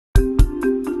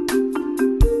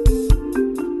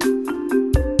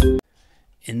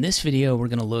In this video, we're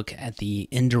going to look at the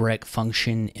indirect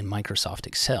function in Microsoft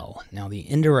Excel. Now, the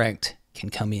indirect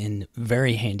can come in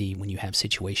very handy when you have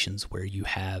situations where you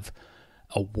have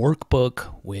a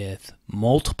workbook with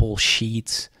multiple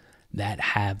sheets that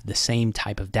have the same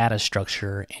type of data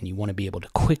structure, and you want to be able to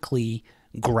quickly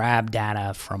grab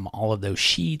data from all of those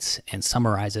sheets and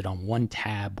summarize it on one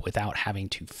tab without having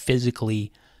to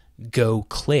physically go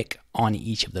click on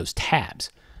each of those tabs.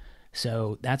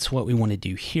 So that's what we want to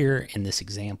do here in this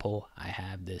example. I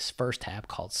have this first tab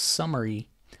called Summary.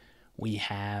 We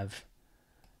have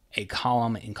a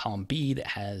column in column B that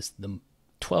has the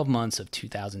 12 months of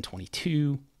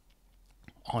 2022.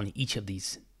 On each of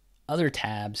these other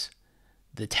tabs,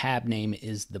 the tab name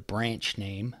is the branch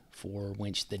name for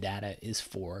which the data is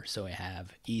for. So we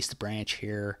have East Branch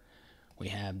here. We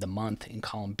have the month in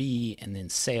column B, and then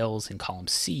sales in column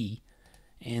C.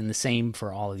 And the same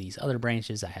for all of these other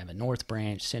branches. I have a North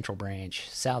Branch, Central Branch,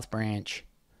 South Branch,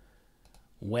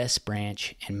 West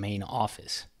Branch, and Main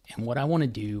Office. And what I want to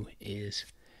do is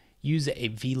use a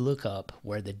VLOOKUP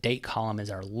where the date column is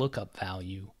our lookup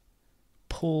value,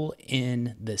 pull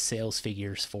in the sales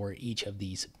figures for each of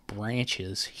these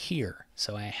branches here.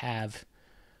 So I have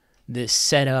this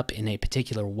set up in a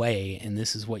particular way, and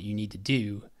this is what you need to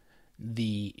do.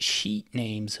 The sheet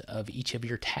names of each of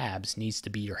your tabs needs to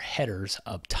be your headers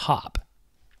up top.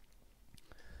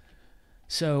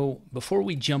 So before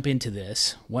we jump into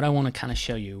this, what I want to kind of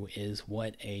show you is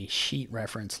what a sheet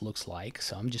reference looks like.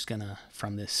 So I'm just going to,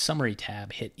 from this summary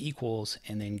tab, hit equals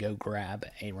and then go grab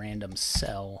a random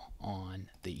cell on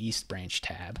the East Branch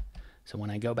tab. So when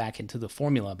I go back into the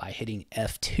formula by hitting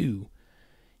F2,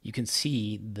 you can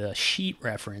see the sheet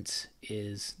reference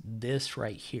is this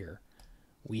right here.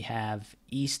 We have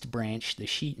East Branch, the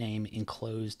sheet name,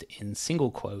 enclosed in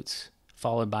single quotes,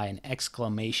 followed by an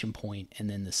exclamation point, and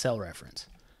then the cell reference.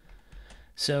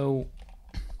 So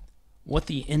what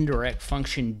the indirect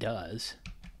function does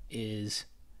is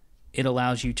it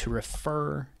allows you to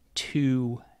refer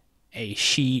to a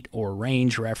sheet or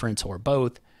range reference or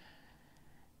both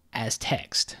as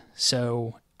text.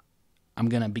 So I'm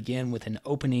going to begin with an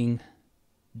opening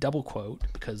double quote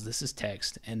because this is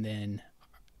text, and then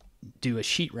do a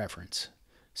sheet reference.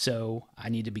 So I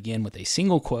need to begin with a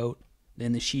single quote,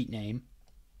 then the sheet name,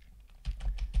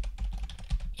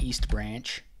 East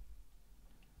Branch,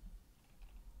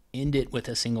 end it with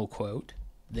a single quote,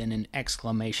 then an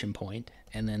exclamation point,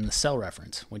 and then the cell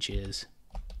reference, which is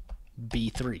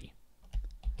B3.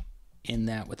 End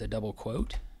that with a double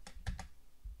quote,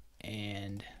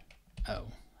 and I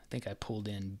think I pulled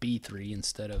in B3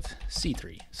 instead of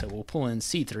C3. So we'll pull in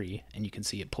C3, and you can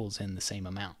see it pulls in the same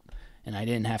amount. And I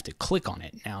didn't have to click on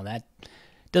it. Now that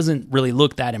doesn't really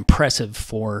look that impressive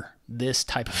for this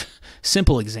type of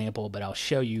simple example, but I'll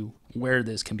show you where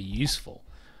this can be useful.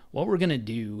 What we're going to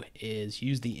do is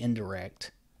use the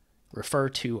indirect, refer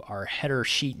to our header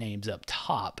sheet names up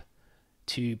top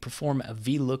to perform a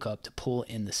VLOOKUP to pull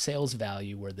in the sales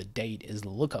value where the date is the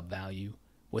lookup value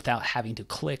without having to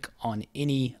click on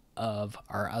any of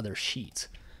our other sheets.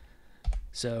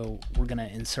 So we're going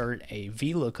to insert a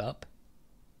VLOOKUP.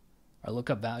 Our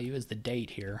lookup value is the date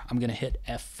here. I'm going to hit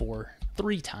F4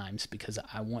 3 times because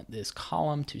I want this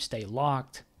column to stay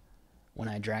locked. When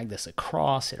I drag this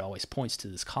across, it always points to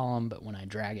this column, but when I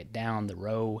drag it down, the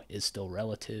row is still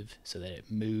relative so that it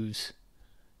moves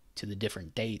to the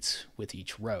different dates with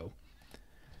each row.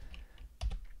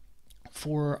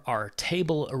 For our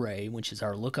table array, which is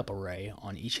our lookup array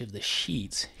on each of the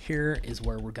sheets, here is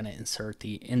where we're going to insert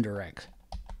the indirect.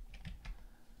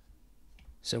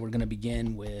 So we're going to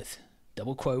begin with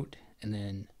double quote and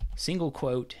then single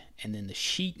quote and then the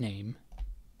sheet name.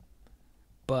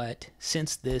 But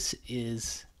since this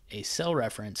is a cell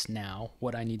reference now,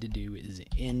 what I need to do is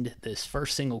end this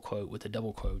first single quote with a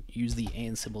double quote, use the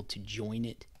and symbol to join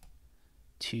it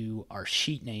to our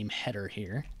sheet name header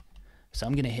here. So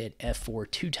I'm going to hit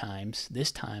F4 2 times.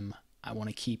 This time I want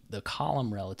to keep the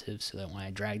column relative so that when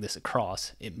I drag this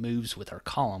across, it moves with our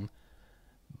column,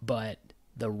 but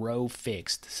the row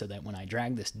fixed so that when I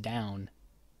drag this down,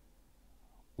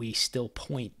 we still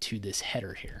point to this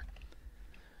header here.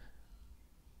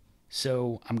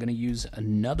 So I'm going to use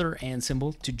another and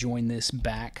symbol to join this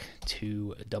back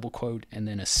to a double quote and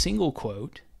then a single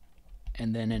quote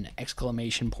and then an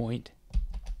exclamation point,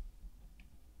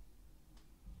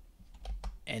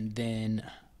 and then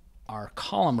our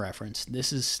column reference.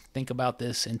 This is, think about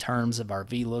this in terms of our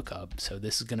VLOOKUP. So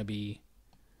this is going to be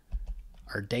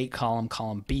our date column,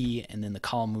 column B, and then the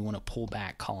column we want to pull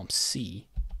back, column C.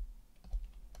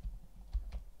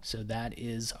 So that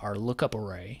is our lookup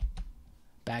array.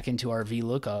 back into our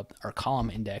VLOOKUP, our column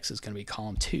index is going to be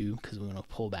column 2 because we want to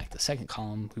pull back the second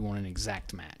column. We want an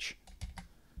exact match.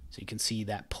 So you can see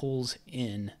that pulls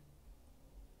in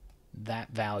that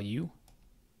value.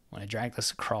 When I drag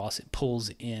this across, it pulls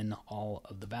in all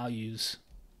of the values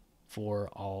for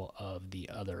all of the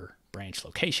other branch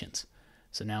locations.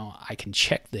 So now I can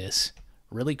check this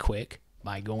really quick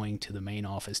by going to the main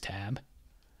office tab.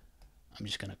 I'm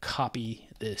just going to copy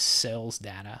this sales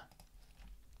data,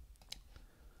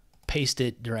 paste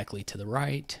it directly to the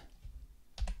right,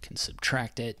 can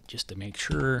subtract it just to make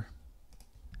sure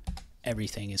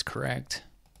everything is correct,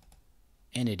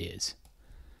 and it is.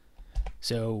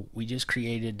 So we just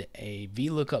created a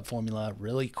VLOOKUP formula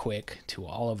really quick to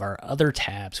all of our other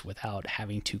tabs without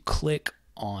having to click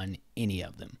on any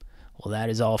of them. Well, that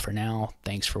is all for now.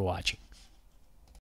 Thanks for watching.